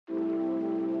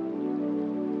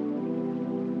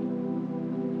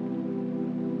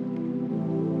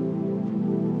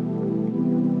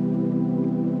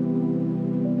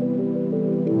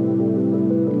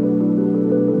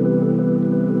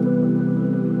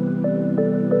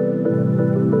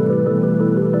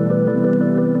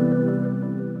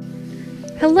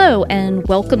Hello, and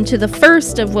welcome to the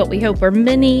first of what we hope are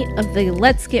many of the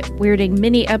Let's Get Weirding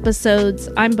mini episodes.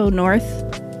 I'm Bo North.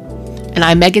 And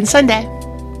I'm Megan Sunday.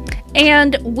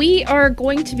 And we are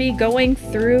going to be going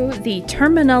through the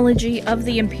terminology of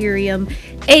the Imperium,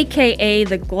 aka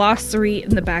the glossary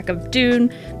in the back of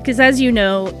Dune, because as you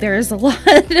know, there's a lot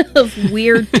of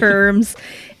weird terms,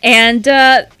 and,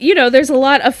 there's a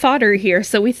lot of fodder here,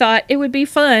 so we thought it would be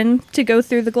fun to go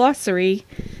through the glossary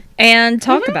and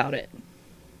talk about it.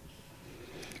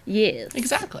 Yes.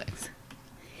 Exactly.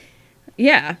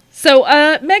 Yeah. So,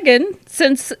 Megan,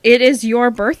 since it is your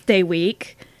birthday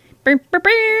week,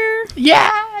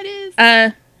 yeah,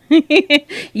 it is.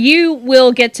 You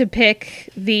will get to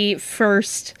pick the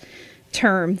first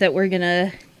term that we're going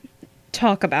to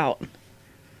talk about.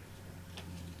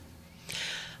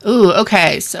 Ooh,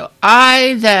 okay. So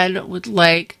I then would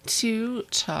like to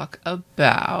talk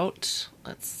about,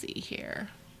 let's see here.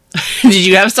 Did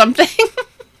you have something?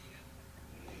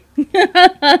 No,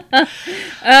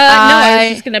 I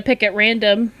was just going to pick at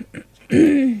random.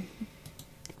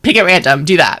 Pick at random.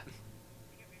 Do that.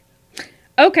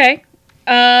 Okay.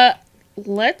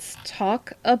 Let's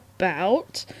talk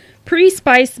about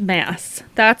pre-spice mass.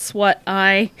 That's what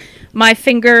my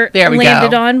finger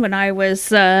landed on when I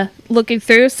was looking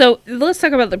through. So let's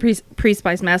talk about the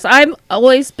pre-spice mass. I've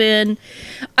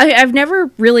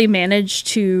never really managed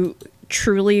to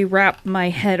truly wrap my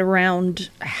head around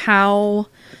how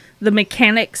the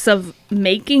mechanics of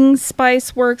making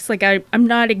spice works. Like, I'm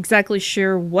not exactly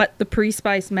sure what the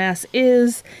pre-spice mass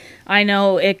is. I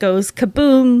know it goes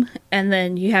kaboom, and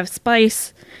then you have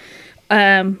spice.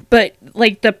 But,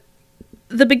 like, the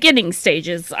beginning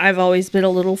stages, I've always been a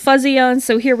little fuzzy on,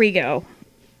 so here we go.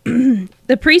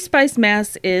 The pre-spice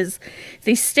mass is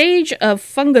the stage of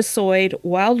fungosoid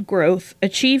wild growth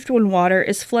achieved when water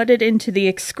is flooded into the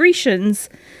excretions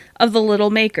of the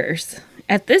little makers.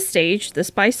 At this stage, the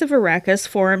spice of Arrakis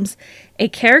forms a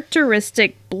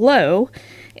characteristic blow,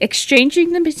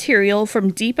 exchanging the material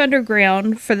from deep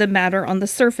underground for the matter on the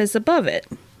surface above it.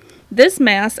 This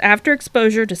mass, after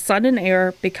exposure to sun and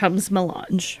air, becomes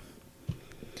melange.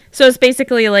 So it's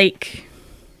basically like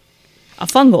a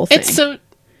fungal thing.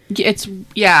 It's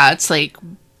like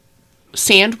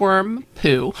sandworm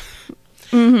poo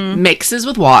mixes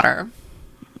with water.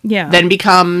 Yeah. Then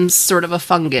becomes sort of a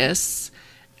fungus.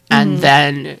 And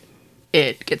then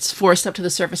it gets forced up to the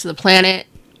surface of the planet,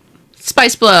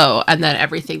 spice blow, and then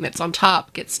everything that's on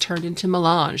top gets turned into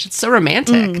melange. It's so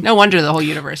romantic. No wonder the whole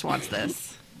universe wants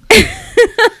this.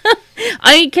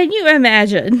 Can you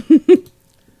imagine?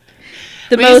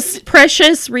 The most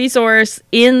precious resource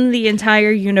in the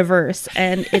entire universe,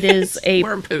 and it is a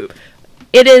worm poop.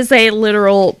 It is a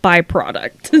literal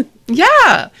byproduct.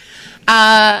 Yeah.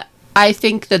 I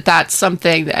think that's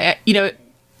something that,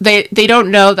 They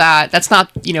don't know that's not,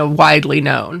 widely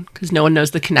known because no one knows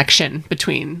the connection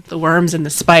between the worms and the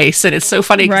spice. And it's so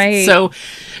funny. Right. It's so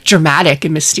dramatic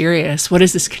and mysterious. What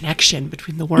is this connection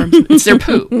between the worms? It's their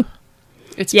poop.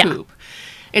 It's poop.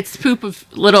 It's poop of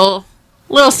little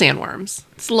sandworms.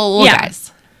 It's little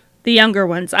guys. The younger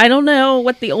ones. I don't know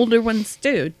what the older ones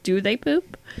do. Do they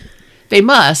poop? They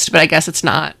must, but I guess it's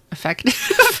not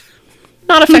effective.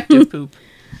 Not effective poop.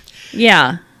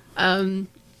 Yeah.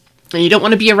 And you don't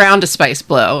want to be around a spice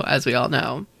blow, as we all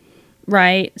know.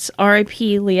 Right.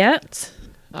 R.I.P. Liette.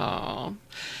 Oh.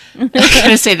 I was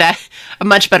going to say that. A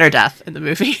much better death in the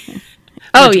movie.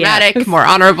 More dramatic, more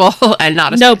honorable, and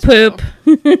not a no poop.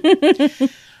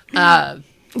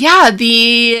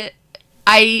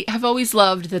 I have always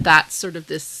loved that's sort of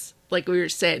this, like we were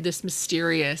saying, this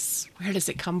mysterious, where does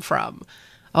it come from?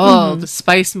 Oh, the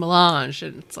spice melange.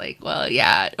 And it's like, well,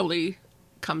 yeah, it only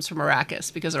comes from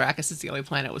Arrakis because Arrakis is the only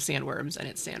planet with sandworms and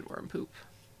it's sandworm poop.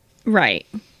 Right.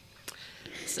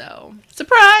 So,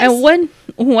 surprise! And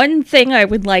one thing I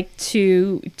would like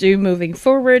to do moving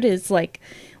forward is, like,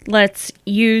 let's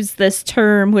use this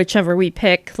term, whichever we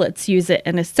pick, let's use it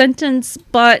in a sentence.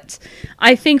 But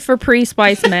I think for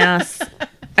pre-spice mass,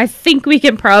 I think we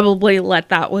can probably let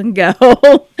that one go.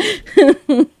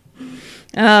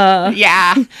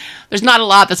 Yeah. There's not a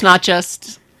lot that's not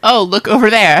just, oh, look over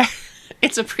there.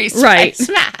 It's a pre-spice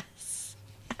mass.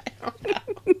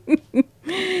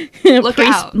 Look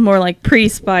out. More like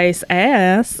pre-spice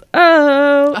ass.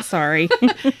 Oh, sorry.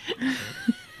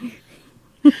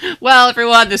 Well,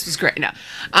 everyone, this was great. No.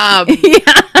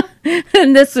 Yeah.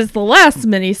 And this is the last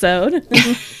mini-sode.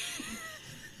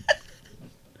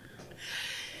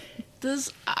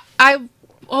 I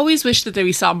always wish that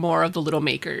we saw more of the little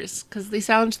makers because they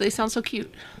sound so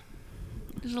cute.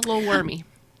 Just a little wormy.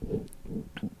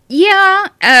 Yeah,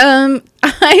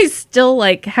 I still,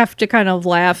 have to kind of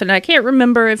laugh, and I can't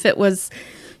remember if it was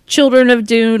Children of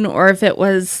Dune or if it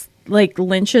was like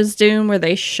Lynch's Dune where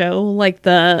they show like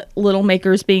the little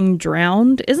makers being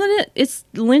drowned. Isn't it? It's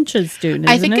Lynch's Dune, isn't it?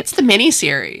 I think it's the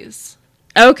miniseries.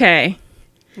 Okay.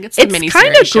 I think it's the miniseries. It's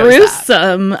kind of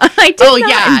gruesome. I did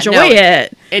not enjoy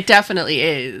it. It definitely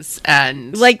is.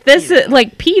 And like this,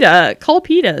 like PETA, call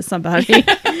PETA somebody.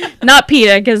 Not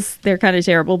PETA because they're kind of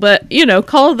terrible, but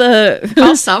call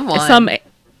someone.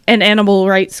 An animal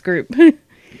rights group.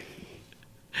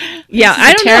 Yeah,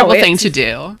 I don't know. Terrible thing to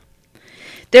do.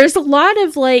 There's a lot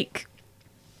of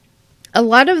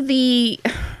the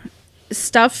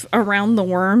stuff around the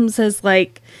worms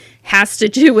has to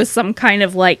do with some kind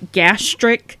of like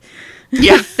gastric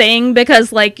thing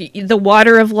because like the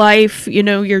water of life,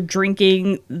 you're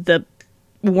drinking the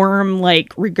worm like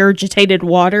regurgitated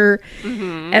water,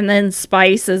 and then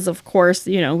spices, of course,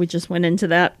 we just went into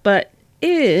that, but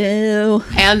ew.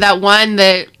 And that one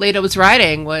that Leda was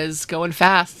writing was going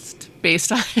fast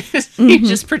based on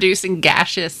just producing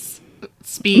gaseous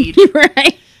speed,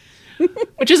 right?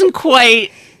 Which isn't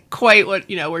quite what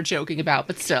we're joking about,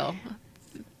 but still.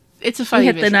 It's a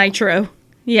funny visual. The nitro.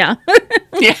 Yeah.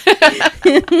 Yeah.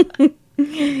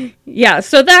 Yeah,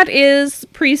 so that is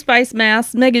Pre-Spice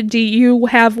Mass. Megan, do you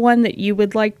have one that you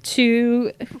would like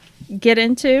to get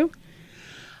into?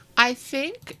 I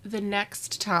think the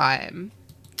next time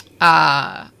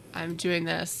I'm doing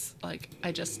this, like,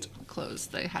 I just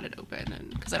closed, I had it open, and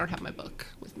because I don't have my book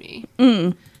with me.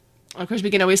 Of course,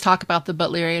 we can always talk about the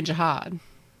Butlerian Jihad.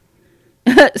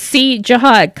 See,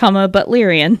 Jihad,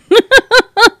 Butlerian.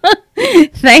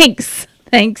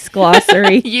 Thanks,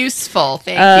 glossary. Useful,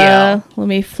 thank you. Let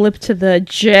me flip to the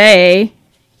J.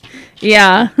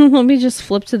 Yeah, let me just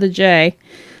flip to the J.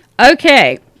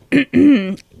 Okay.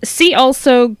 See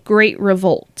also Great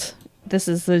Revolt. This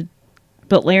is the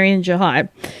Butlerian Jihad.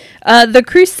 The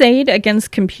crusade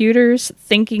against computers,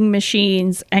 thinking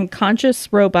machines, and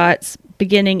conscious robots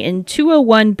beginning in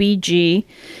 201 BG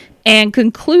and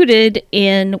concluded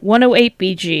in 108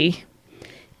 BG.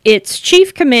 Its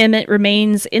chief commandment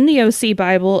remains in the OC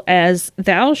Bible as,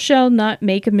 "Thou shalt not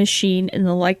make a machine in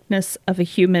the likeness of a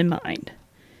human mind."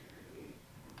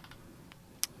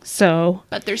 So,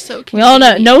 but they're so convenient. We all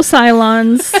know no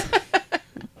Cylons.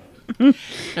 No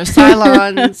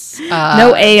Cylons.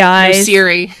 No AIs. No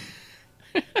Siri.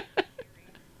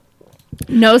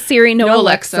 No Siri, no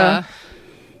Alexa.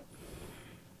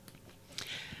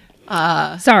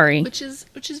 Sorry. Which is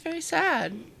very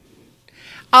sad.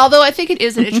 Although I think it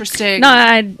is an interesting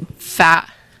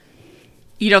fact.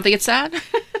 You don't think it's sad?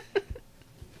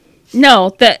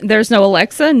 No, there's no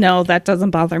Alexa. No, that doesn't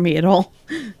bother me at all.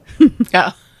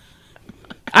 Yeah.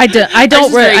 I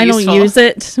don't use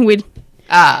it.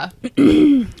 Yeah.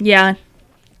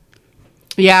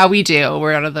 Yeah, we do.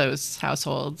 We're one of those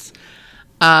households.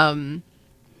 It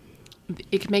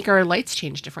can make our lights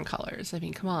change different colors. I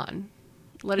mean, come on.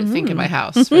 Let it think in my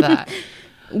house for that.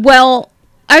 Well,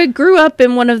 I grew up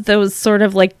in one of those sort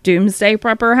of like doomsday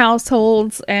prepper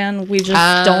households, and we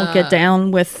just don't get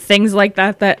down with things like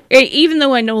that. Even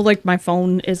though I know like my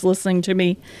phone is listening to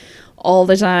me all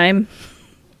the time,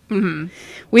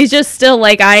 we just still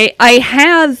like I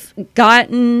have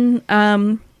gotten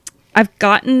I've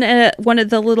gotten one of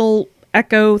the little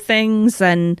Echo things,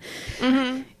 and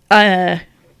I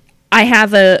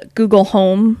have a Google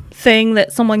Home thing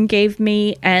that someone gave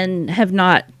me and have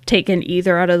not taken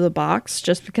either out of the box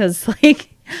just because, like,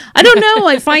 I don't know.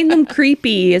 I find them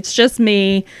creepy. It's just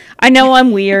me. I know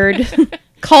I'm weird.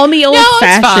 Call me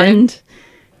old-fashioned.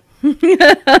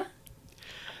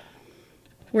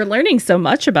 We're learning so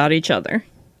much about each other.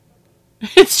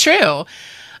 It's true.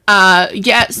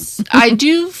 Yes, I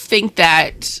do think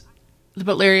that the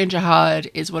Butlerian Jihad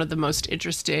is one of the most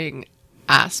interesting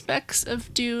aspects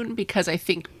of Dune, because I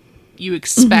think you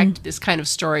expect this kind of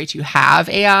story to have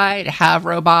AI, to have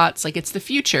robots. Like, it's the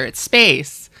future, it's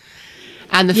space.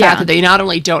 And the fact that they not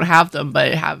only don't have them,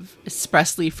 but have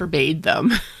expressly forbade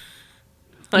them.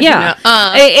 Like,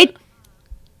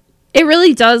 it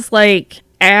really does, like,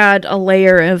 add a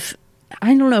layer of,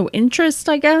 I don't know, interest,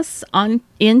 I guess,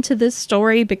 into this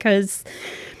story, because,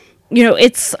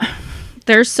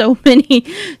 there's so many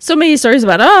stories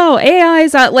about,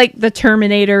 AI's out, like the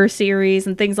Terminator series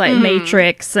and things like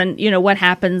Matrix, and what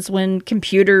happens when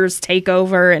computers take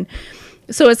over, and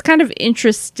so it's kind of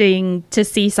interesting to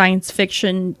see science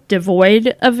fiction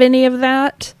devoid of any of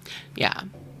that. Yeah.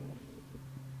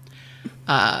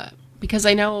 Because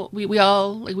I know we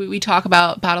all, like, we talk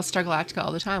about Battlestar Galactica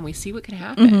all the time. We see what can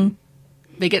happen.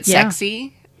 They get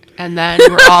sexy, and then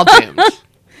we're all doomed.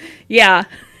 Yeah.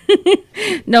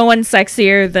 No one's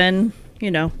sexier than,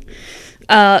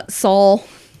 Saul.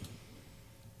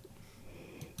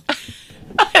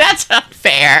 That's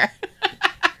unfair.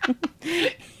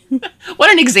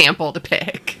 What an example to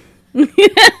pick.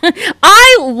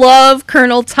 I love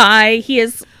Colonel Ty. He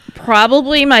is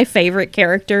probably my favorite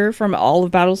character from all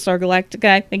of Battlestar Galactica.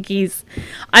 I think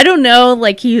I don't know,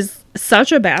 like he's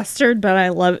such a bastard, but I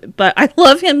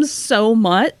love him so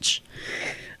much.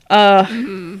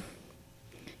 He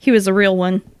was a real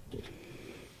one.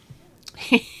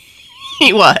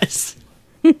 He was.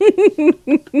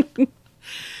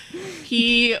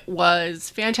 He was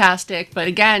fantastic, but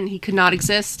again, he could not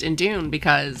exist in Dune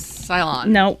because Cylon.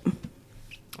 Nope.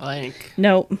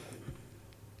 Nope.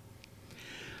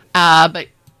 But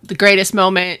the greatest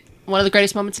moment, one of the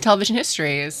greatest moments in television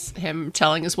history, is him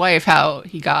telling his wife how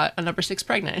he got a number 6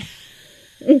 pregnant,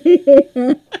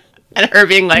 and her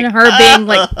being like,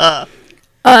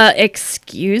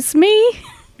 excuse me,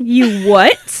 you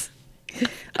what?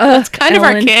 That's kind of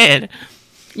our kid.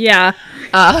 Yeah.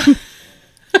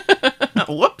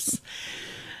 Whoops.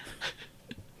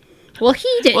 Well, he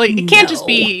didn't. Well, it can't just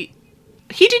be.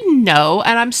 He didn't know,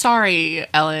 and I'm sorry,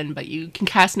 Ellen, but you can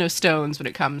cast no stones when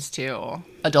it comes to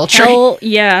adultery. Hell,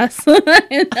 yes.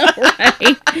 I know,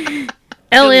 right?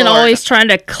 Ellen always trying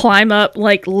to climb up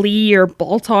like Lee or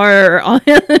Baltar. Oh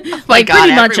my God,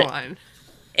 pretty much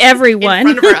everyone.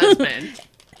 In front of her husband.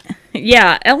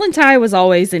 Yeah, Ellen Ty was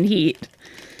always in heat.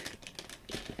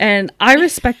 And I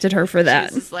respected her for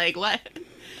that. She's like, what?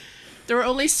 There were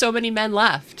only so many men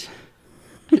left.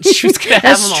 And she was going to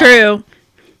have them all. True.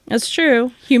 That's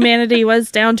true. Humanity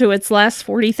was down to its last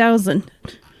 40,000.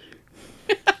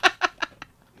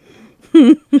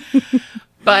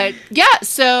 But yeah,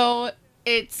 so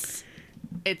it's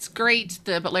great.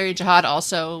 The Butlerian Jihad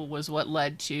also was what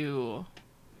led to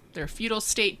their feudal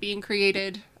state being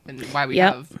created and why we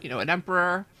have, an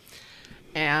emperor.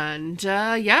 And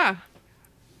yeah,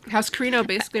 House Carino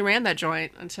basically ran that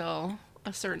joint until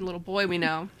a certain little boy we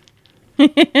know.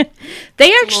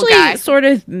 They actually sort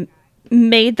of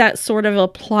made that sort of a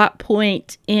plot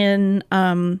point in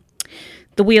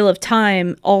the Wheel of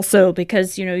Time also,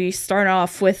 because you start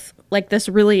off with like this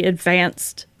really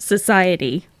advanced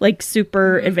society, like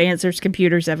super advanced, there's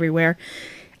computers everywhere,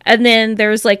 and then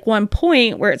there's like one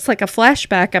point where it's like a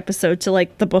flashback episode to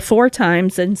like the before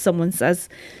times, and someone says,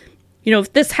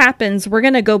 if this happens, we're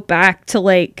gonna go back to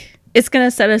like, it's going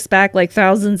to set us back like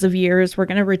thousands of years. We're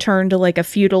going to return to like a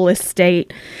feudalist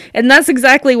state. And that's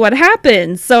exactly what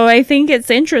happened. So I think it's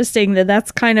interesting that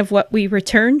that's kind of what we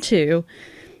return to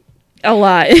a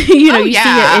lot. You see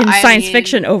it in science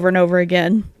fiction over and over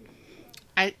again.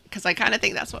 Because I kind of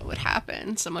think that's what would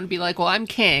happen. Someone would be like, well, I'm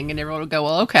king. And everyone would go,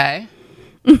 well, okay.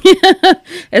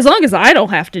 As long as I don't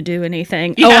have to do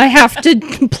anything. Yeah. Oh, I have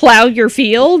to plow your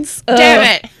fields?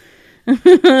 Damn it.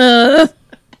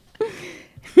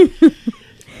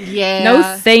 Yeah.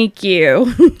 No, thank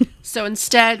you. So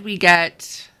instead, we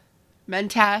get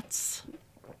Mentats.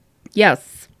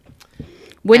 Yes.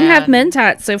 Wouldn't have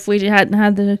Mentats if we hadn't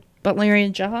had the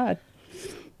Butlerian Jihad.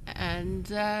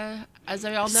 And as we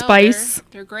all know, Spice.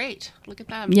 They're great. Look at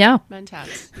them. Yeah.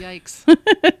 Mentats. Yikes.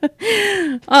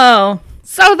 Oh,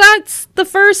 so that's the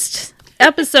first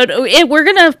episode.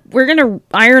 We're gonna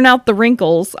iron out the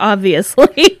wrinkles,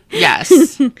 obviously.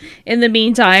 Yes. In the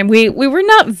meantime, we were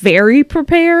not very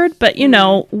prepared, but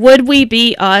would we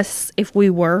be us if we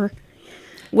were?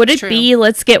 Would it be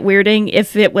Let's Get Weirding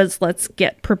if it was Let's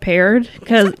Get Prepared?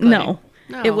 Because no,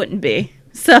 it wouldn't be.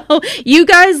 So you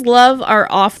guys love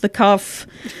our off the cuff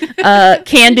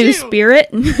can do spirit,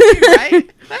 right?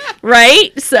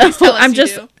 Right? So I'm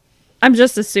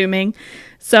just assuming.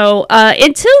 So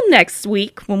until next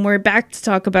week, when we're back to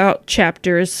talk about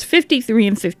chapters 53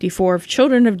 and 54 of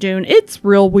Children of Dune, it's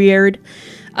real weird.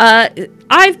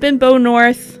 I've been Bo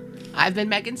North. I've been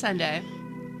Megan Sunday.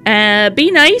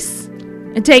 Be nice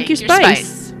and take your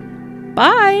spice.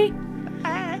 Bye. Bye.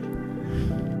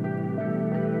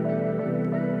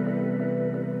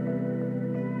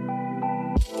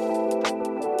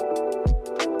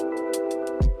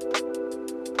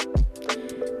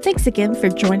 Thanks again for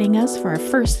joining us for our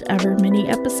first ever mini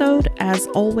episode. As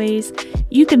always,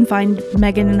 you can find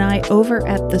Megan and I over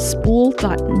at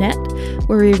thespool.net,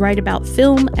 where we write about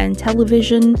film and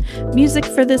television. Music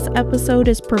for this episode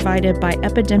is provided by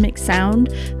Epidemic Sound.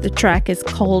 The track is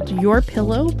called Your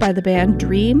Pillow by the band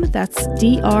Dream. That's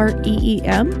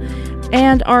DREEM.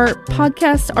 And our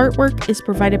podcast artwork is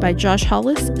provided by Josh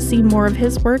Hollis. See more of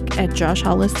his work at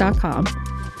joshhollis.com.